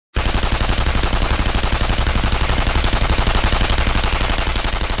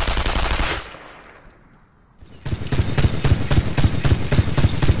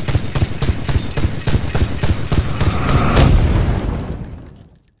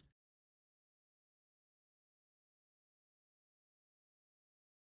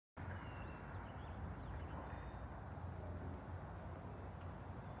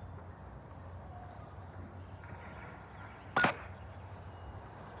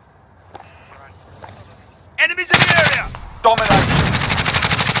Domination.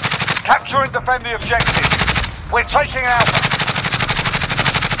 Capture and defend the objective. We're taking Alpha.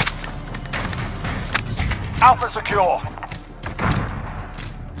 Alpha secure.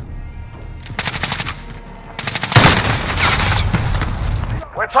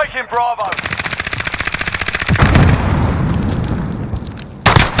 We're taking Bravo.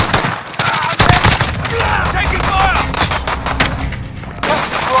 Taking fire!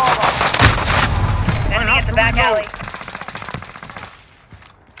 Capture Bravo. Enemy at the back alley.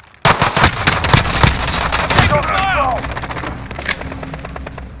 Taking fire!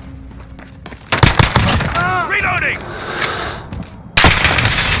 Reloading!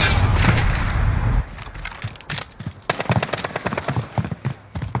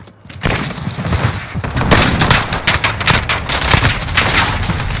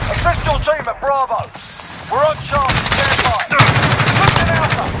 Assist your team at Bravo. We're on charge. Stand by. Push in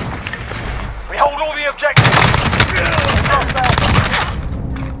Alpha. We hold all the objectives. Lost Alpha.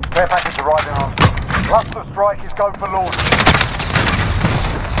 Care package arriving on. Cluster strike is go for launch.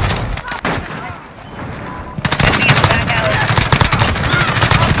 Enemy at the back alley.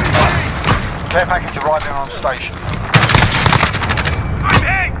 Care package arriving on station. I'm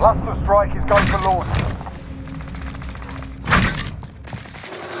hit! Cluster strike is go for launch.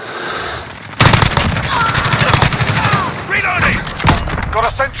 Reloading! Got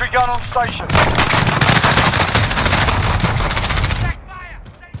a sentry gun on station.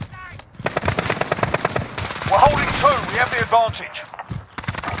 We're holding two. We have the advantage.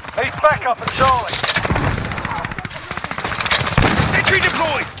 Need backup at Charlie. Entry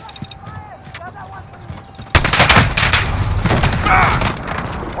deployed!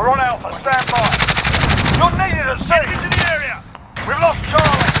 We're on Alpha. Stand by. You're needed at sea. Into the area! We've lost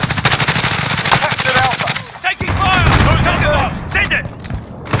Charlie. We've captured Alpha. Taking fire! Target bomb! Send it!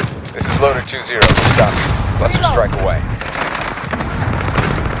 This is loader 2-0. Stop. Let's strike away.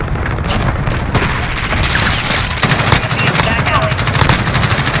 Enemy at the back alley.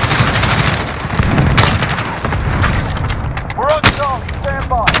 We're on Charlie. Stand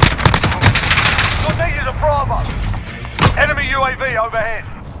by. You're needed at Bravo. Enemy UAV overhead.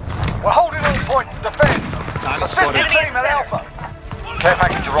 We're holding all points. Defend. Assist the team at Alpha. Care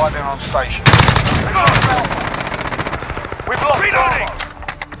package arriving on station. We've lost Alpha. We've lost Reloading. Bravo.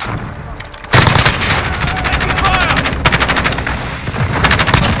 Taking fire!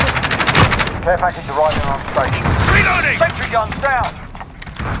 Care package arriving on station. Reloading! Sentry guns down.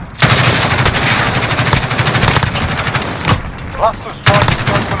 Cluster strike is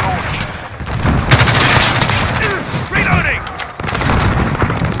go for launch. Reloading!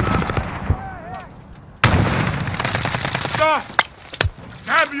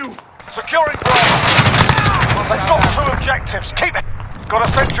 Have you? Securing Bravo. They've got two objectives. Keep it. Got a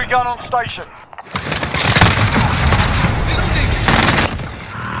sentry gun on station.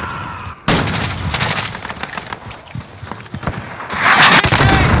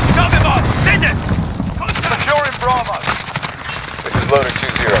 Target bomb! Send it! Securing Bravo. This is loader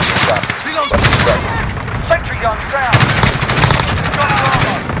 2-0. Stop. Let's strike. Sentry guns down. Got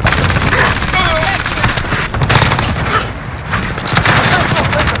Bravo.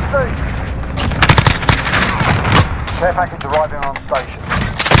 Care package arriving on station.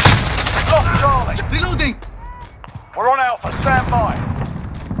 We've lost Charlie. Reloading! We're on Alpha. Stand by.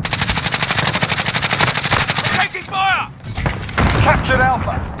 Taking fire! Captured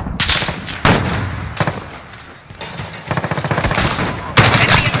Alpha.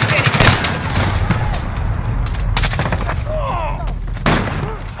 Enemy infiltrating.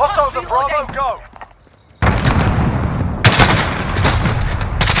 Hostiles at Bravo. Go.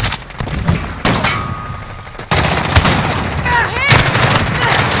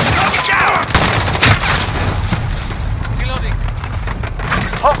 Reloading!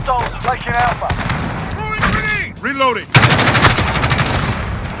 Hostiles are taking Alpha. Reloading!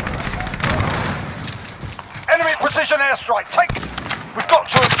 Enemy precision airstrike. Take. We've got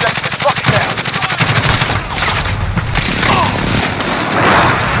two objectives. Lock it down.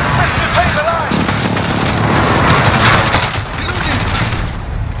 Assist your team alive.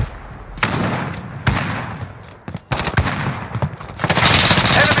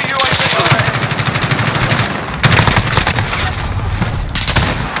 Enemy UAV overhead.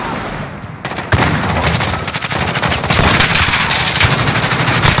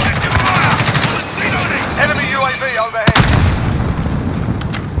 Enemy UAV overhead.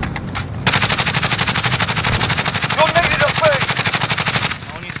 You're needed at B.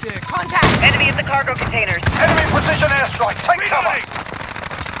 Only sick. Contact! Enemy at the cargo containers. Enemy precision airstrike. Take cover. Reloading!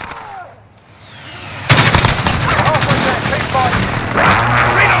 Halfway there. Keep fighting.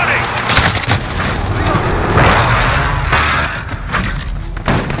 Reloading!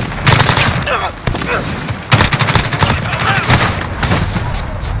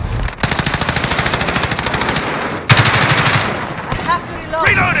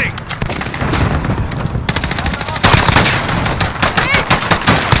 Reloading!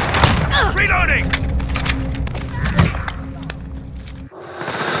 Reloading!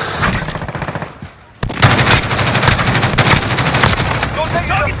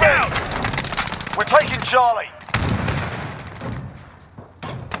 Target down! We're taking Charlie.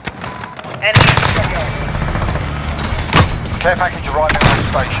 Enemy. Care package arriving on the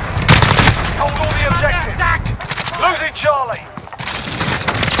station. Hold all the objectives. Losing Charlie.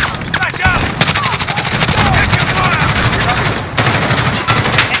 Back up! Taking fire!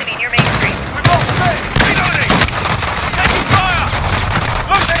 Enemy near Main Street. We've lost the thing. Reloading! Taking fire!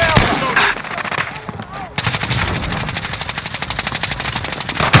 Losing Alpha.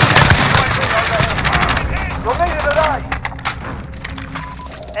 You're needed today.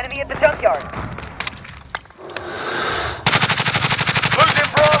 Enemy at the junkyard. Losing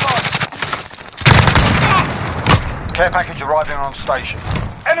Bravo. Care package arriving on station.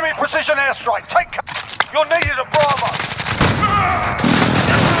 Enemy precision airstrike. Take cover. You're needed at Bravo.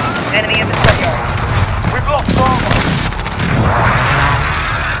 Enemy at the junkyard. We've lost Bravo.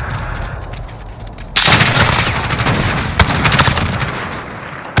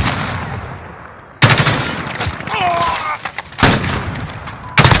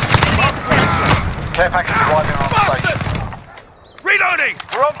 Care package arriving on station. Reloading!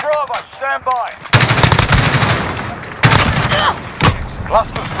 We're on Bravo. Stand by.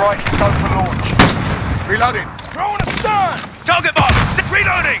 Cluster strike is go for launch. Reloading! Throwing a stun! Target bomb!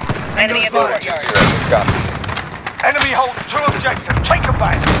 Reloading! Enemy at the Loader courtyard. 2-0, copy. Enemy holds 2 objectives. Take them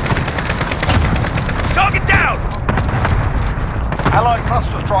back. Target down! Allied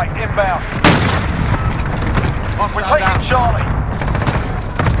cluster strike inbound. We're taking Charlie.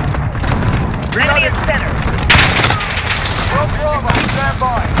 Enemy at center. We're on Bravo. Stand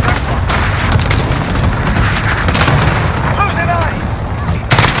by. Losing A.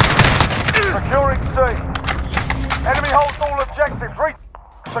 Securing C. Enemy holds all objectives.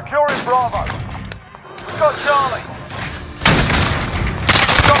 Securing Bravo. We've got Charlie.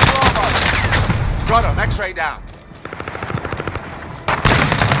 We've got Bravo. Got him. X-ray down.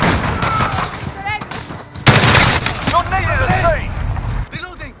 You're needed at C.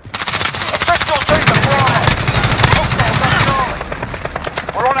 Reloading! Official team at Bravo. Hostile at Charlie.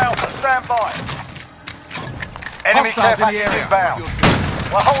 We're on Alpha. Stand by. Enemy care Hostiles in the package area. inbound.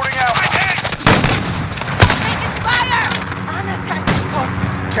 We're holding Alpha.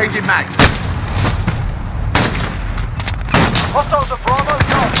 Changing mags. Hostiles at Bravo.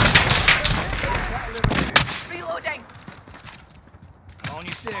 Go. Reloading. On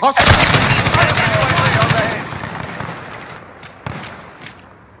your 6. Overhead.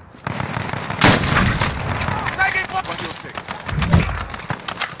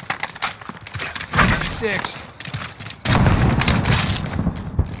 6.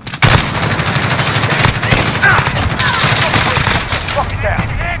 Lock it down.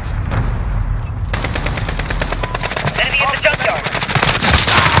 Enemy at the junkyard.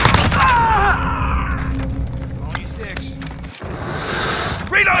 On your 6.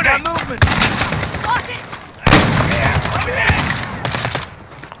 Reloading! Got movement! Got it.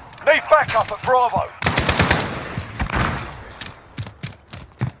 Need backup at Bravo.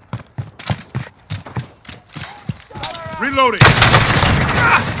 Reloading!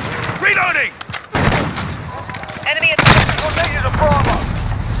 Reloading! Enemy at the You're needed at Bravo.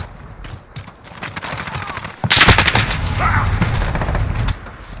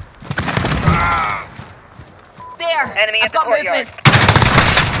 There. Enemy I've at the got courtyard. movement.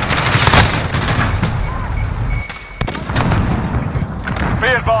 Be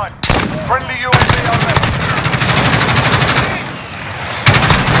advised. Friendly UAV overhead.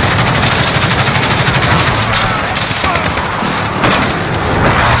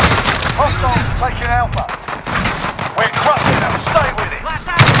 Hostiles taking Alpha. We're crushing them. Stay with it.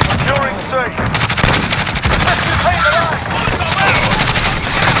 Securing C. Rescue team alive.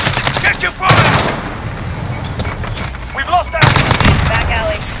 Check your fire! We've lost Alpha. back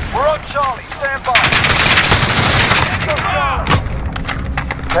alley. We're on Charlie. Stand by.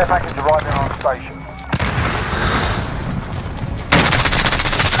 Care package arriving on station.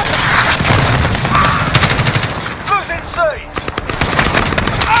 Losing C.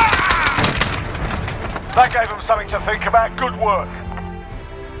 That gave them something to think about. Good work.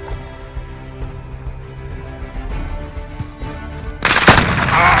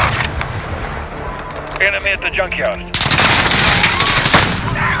 Enemy at the junkyard.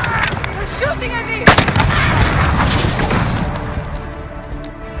 They're shooting at me.